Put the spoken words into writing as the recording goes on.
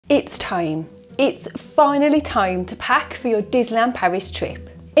It's time. It's finally time to pack for your Disneyland Paris trip.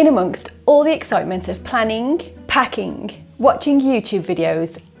 In amongst all the excitement of planning, packing, watching YouTube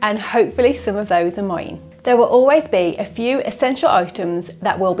videos, and hopefully some of those are mine, there will always be a few essential items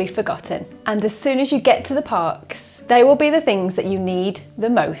that will be forgotten. And as soon as you get to the parks, they will be the things that you need the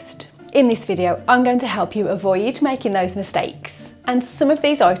most. In this video, I'm going to help you avoid making those mistakes. And some of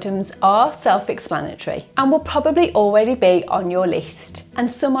these items are self-explanatory and will probably already be on your list. And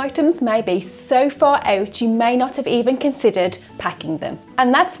some items may be so far out you may not have even considered packing them.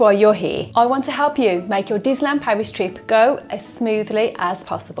 And that's why you're here. I want to help you make your Disneyland Paris trip go as smoothly as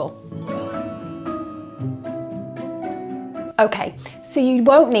possible. Okay, so you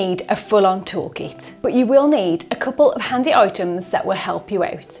won't need a full-on toolkit, but you will need a couple of handy items that will help you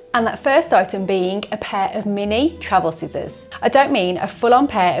out. And that first item being a pair of mini travel scissors. I don't mean a full-on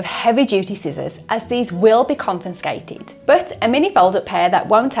pair of heavy-duty scissors, as these will be confiscated, but a mini fold-up pair that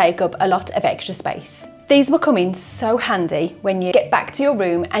won't take up a lot of extra space. These will come in so handy when you get back to your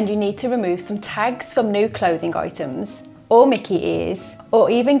room and you need to remove some tags from new clothing items, or Mickey ears, or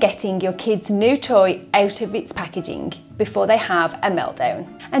even getting your kid's new toy out of its packaging before they have a meltdown.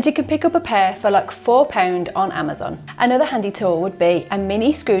 And you can pick up a pair for like £4 on Amazon. Another handy tool would be a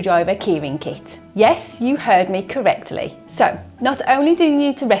mini screwdriver keyring kit. Yes, you heard me correctly. So, not only do you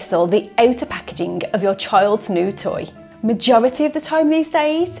need to wrestle the outer packaging of your child's new toy, majority of the time these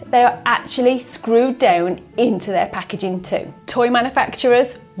days, they are actually screwed down into their packaging too. Toy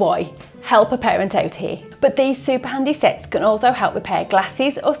manufacturers, why? Help a parent out here. But these super handy sets can also help repair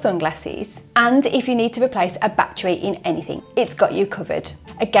glasses or sunglasses. And if you need to replace a battery in anything, it's got you covered.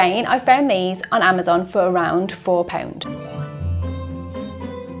 Again, I found these on Amazon for around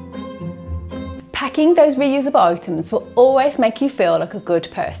 £4. Packing those reusable items will always make you feel like a good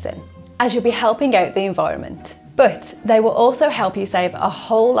person, as you'll be helping out the environment. But they will also help you save a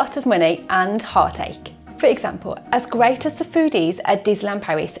whole lot of money and heartache. For example, as great as the food is at Disneyland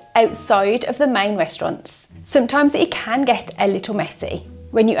Paris outside of the main restaurants, sometimes it can get a little messy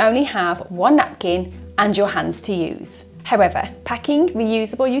when you only have one napkin and your hands to use. However, packing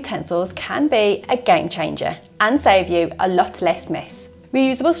reusable utensils can be a game changer and save you a lot less mess.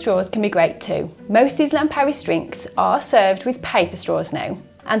 Reusable straws can be great too. Most Disneyland Paris drinks are served with paper straws now.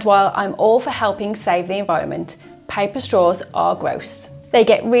 And while I'm all for helping save the environment, paper straws are gross. They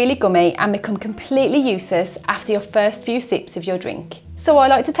get really gummy and become completely useless after your first few sips of your drink. So I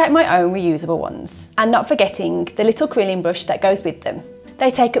like to take my own reusable ones, and not forgetting the little quilling brush that goes with them. They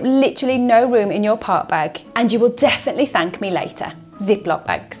take up literally no room in your park bag, and you will definitely thank me later. Ziploc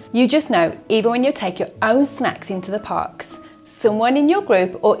bags. You just know, even when you take your own snacks into the parks, someone in your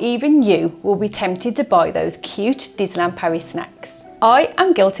group or even you will be tempted to buy those cute Disneyland Paris snacks. I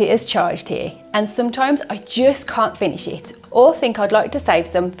am guilty as charged here, and sometimes I just can't finish it or think I'd like to save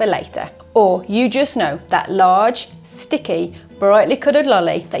some for later. Or you just know that large, sticky, brightly coloured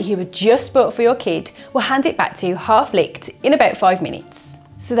lolly that you had just bought for your kid will hand it back to you half licked in about 5 minutes.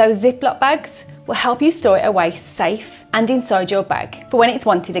 So those Ziploc bags will help you store it away safe and inside your bag for when it's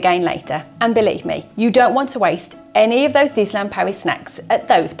wanted again later. And believe me, you don't want to waste any of those Disneyland Paris snacks at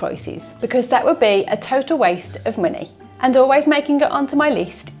those prices, because that would be a total waste of money. And always making it onto my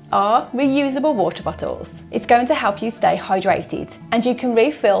list are reusable water bottles. It's going to help you stay hydrated, and you can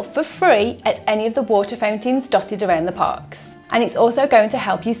refill for free at any of the water fountains dotted around the parks. And it's also going to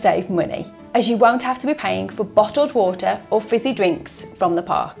help you save money, as you won't have to be paying for bottled water or fizzy drinks from the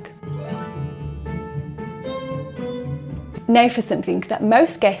park. Now for something that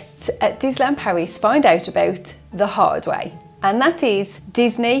most guests at Disneyland Paris find out about the hard way, and that is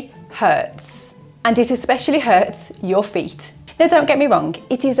Disney hurts. And it especially hurts your feet. Now don't get me wrong,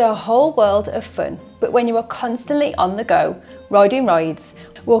 it is a whole world of fun, but when you are constantly on the go, riding rides,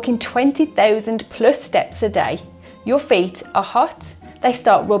 walking 20,000 plus steps a day, your feet are hot, they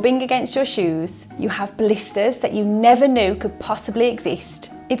start rubbing against your shoes, you have blisters that you never knew could possibly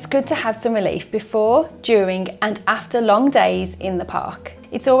exist. It's good to have some relief before, during and after long days in the park.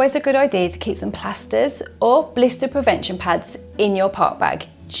 It's always a good idea to keep some plasters or blister prevention pads in your park bag,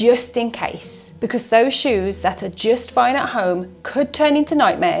 just in case, because those shoes that are just fine at home could turn into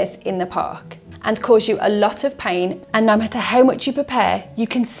nightmares in the park and cause you a lot of pain, and no matter how much you prepare, you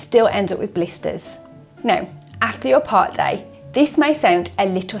can still end up with blisters. Now, after your park day, this may sound a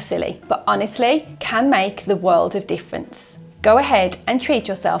little silly, but honestly can make the world of difference. Go ahead and treat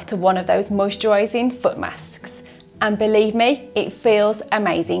yourself to one of those moisturising foot masks, and believe me, it feels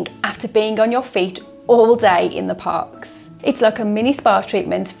amazing after being on your feet all day in the parks. It's like a mini spa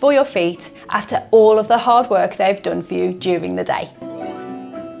treatment for your feet after all of the hard work they've done for you during the day.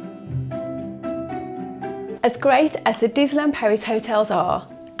 As great as the Disneyland Paris hotels are,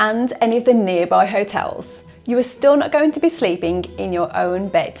 and any of the nearby hotels, you are still not going to be sleeping in your own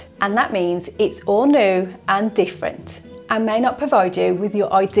bed. And that means it's all new and different and may not provide you with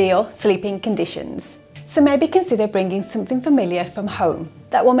your ideal sleeping conditions. So maybe consider bringing something familiar from home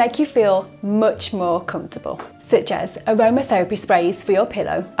that will make you feel much more comfortable, such as aromatherapy sprays for your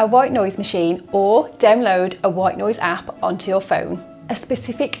pillow, a white noise machine, or download a white noise app onto your phone, a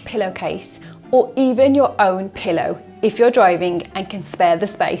specific pillowcase, or even your own pillow if you're driving and can spare the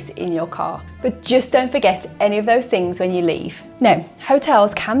space in your car. But just don't forget any of those things when you leave. Now,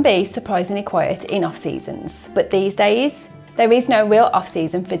 hotels can be surprisingly quiet in off seasons, but these days, there is no real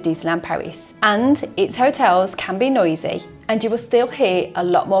off-season for Disneyland Paris, and its hotels can be noisy, and you will still hear a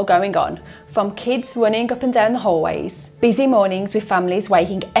lot more going on, from kids running up and down the hallways, busy mornings with families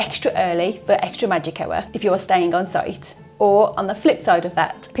waking extra early for extra magic hour if you are staying on site, or on the flip side of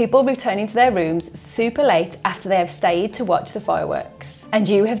that, people returning to their rooms super late after they have stayed to watch the fireworks, and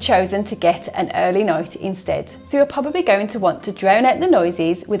you have chosen to get an early night instead. So you're probably going to want to drown out the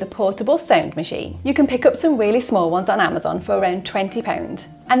noises with a portable sound machine. You can pick up some really small ones on Amazon for around £20,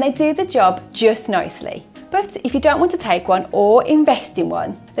 and they do the job just nicely. But if you don't want to take one or invest in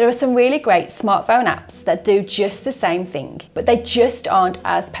one, there are some really great smartphone apps that do just the same thing, but they just aren't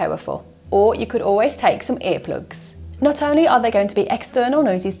as powerful. Or you could always take some earplugs. Not only are there going to be external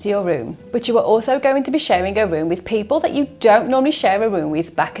noises to your room, but you are also going to be sharing a room with people that you don't normally share a room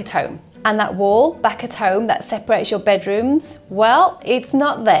with back at home. And that wall back at home that separates your bedrooms, well, it's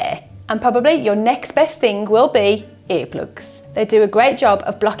not there. And probably your next best thing will be earplugs. They do a great job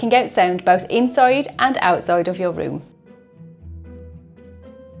of blocking out sound both inside and outside of your room.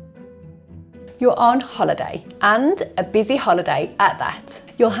 You're on holiday, and a busy holiday at that.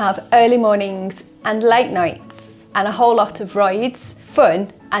 You'll have early mornings and late nights, and a whole lot of rides,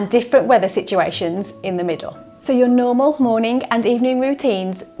 fun, and different weather situations in the middle. So your normal morning and evening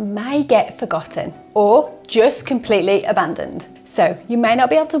routines may get forgotten or just completely abandoned. So you may not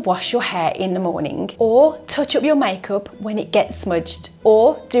be able to wash your hair in the morning, or touch up your makeup when it gets smudged,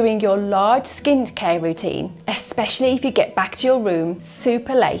 or doing your large skincare routine, especially if you get back to your room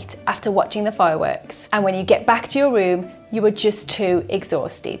super late after watching the fireworks. And when you get back to your room, you are just too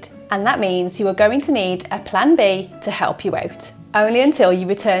exhausted. And that means you are going to need a plan B to help you out, only until you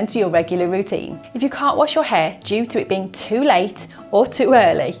return to your regular routine. If you can't wash your hair due to it being too late or too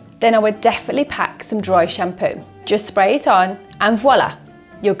early, then I would definitely pack some dry shampoo. Just spray it on and voila,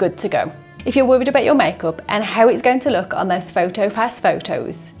 you're good to go. If you're worried about your makeup and how it's going to look on those PhotoPass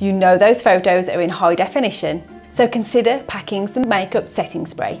photos, you know those photos are in high definition, so consider packing some makeup setting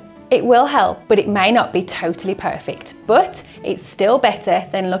spray. It will help, but it may not be totally perfect, but it's still better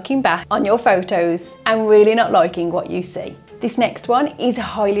than looking back on your photos and really not liking what you see. This next one is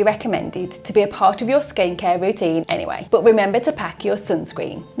highly recommended to be a part of your skincare routine anyway. But remember to pack your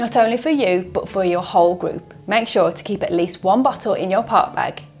sunscreen, not only for you, but for your whole group. Make sure to keep at least one bottle in your park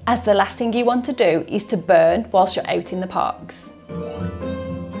bag, as the last thing you want to do is to burn whilst you're out in the parks.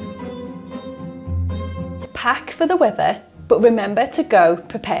 Pack for the weather, but remember to go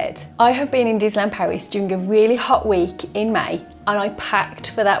prepared. I have been in Disneyland Paris during a really hot week in May, and I packed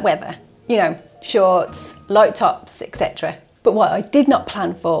for that weather. You know, shorts, light tops, etc. But what I did not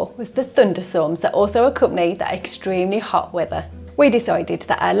plan for was the thunderstorms that also accompany that extremely hot weather. We decided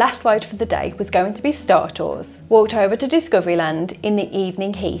that our last ride for the day was going to be Star Tours, walked over to Discoveryland in the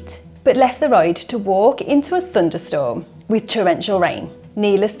evening heat, but left the ride to walk into a thunderstorm with torrential rain.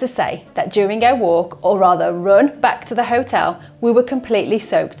 Needless to say that during our walk, or rather run back to the hotel, we were completely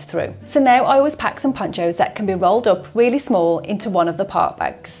soaked through. So now I always pack some ponchos that can be rolled up really small into one of the park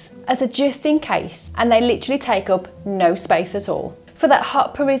bags, as a just in case, and they literally take up no space at all. For that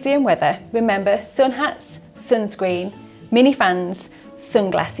hot Parisian weather, remember sun hats, sunscreen, mini fans,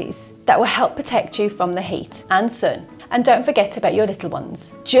 sunglasses that will help protect you from the heat and sun. And don't forget about your little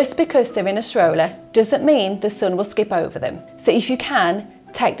ones. Just because they're in a stroller doesn't mean the sun will skip over them. So if you can,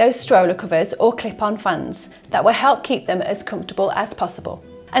 take those stroller covers or clip-on fans that will help keep them as comfortable as possible.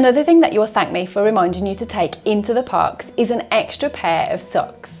 Another thing that you will thank me for reminding you to take into the parks is an extra pair of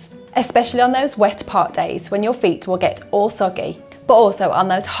socks, especially on those wet park days when your feet will get all soggy, but also on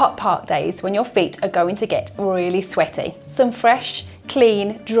those hot park days when your feet are going to get really sweaty. Some fresh,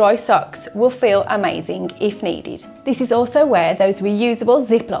 clean, dry socks will feel amazing if needed. This is also where those reusable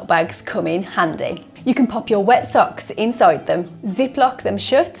Ziploc bags come in handy. You can pop your wet socks inside them, Ziploc them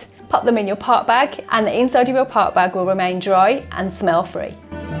shut, pop them in your park bag, and the inside of your park bag will remain dry and smell free.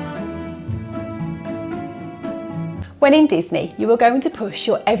 When in Disney, you are going to push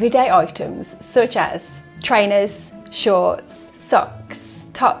your everyday items such as trainers, shorts, socks,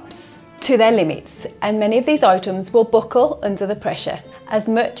 tops to their limits, and many of these items will buckle under the pressure, As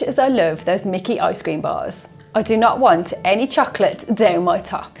much as I love those Mickey ice cream bars, I do not want any chocolate down my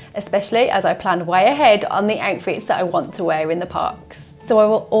top, especially as I plan way ahead on the outfits that I want to wear in the parks. So I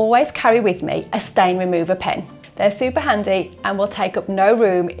will always carry with me a stain remover pen. They're super handy and will take up no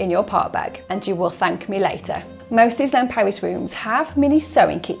room in your park bag, and you will thank me later. Most Disneyland Paris rooms have mini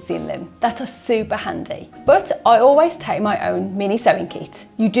sewing kits in them that are super handy, but I always take my own mini sewing kit.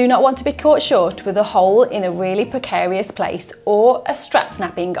 You do not want to be caught short with a hole in a really precarious place or a strap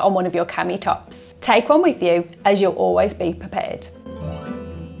snapping on one of your cami tops. Take one with you, as you'll always be prepared.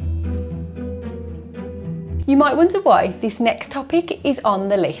 You might wonder why this next topic is on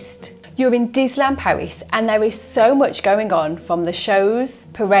the list. You're in Disneyland Paris and there is so much going on, from the shows,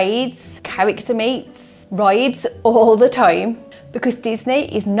 parades, character meets, rides all the time, because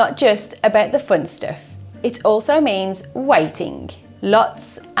Disney is not just about the fun stuff. It also means waiting.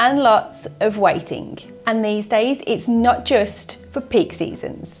 Lots and lots of waiting. And these days it's not just for peak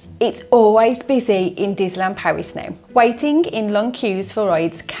seasons. It's always busy in Disneyland Paris now. Waiting in long queues for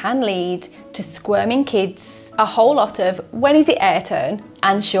rides can lead to squirming kids, a whole lot of when is it air turn,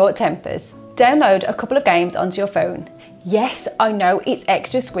 and short tempers. Download a couple of games onto your phone. Yes, I know it's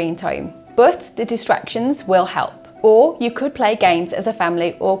extra screen time, but the distractions will help. Or you could play games as a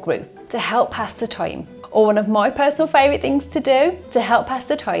family or group to help pass the time. Or one of my personal favourite things to do to help pass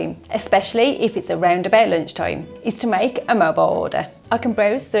the time, especially if it's around about lunchtime, is to make a mobile order. I can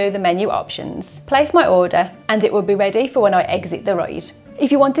browse through the menu options, place my order, and it will be ready for when I exit the ride.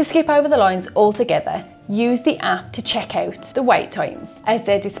 If you want to skip over the lines altogether, use the app to check out the wait times, as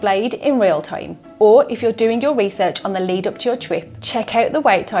they're displayed in real time. Or if you're doing your research on the lead up to your trip, check out the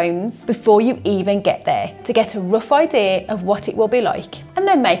wait times before you even get there to get a rough idea of what it will be like, and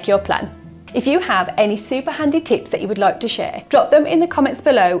then make your plan. If you have any super handy tips that you would like to share, drop them in the comments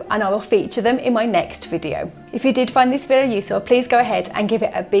below and I will feature them in my next video. If you did find this video useful, please go ahead and give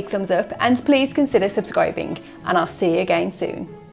it a big thumbs up, and please consider subscribing, and I'll see you again soon.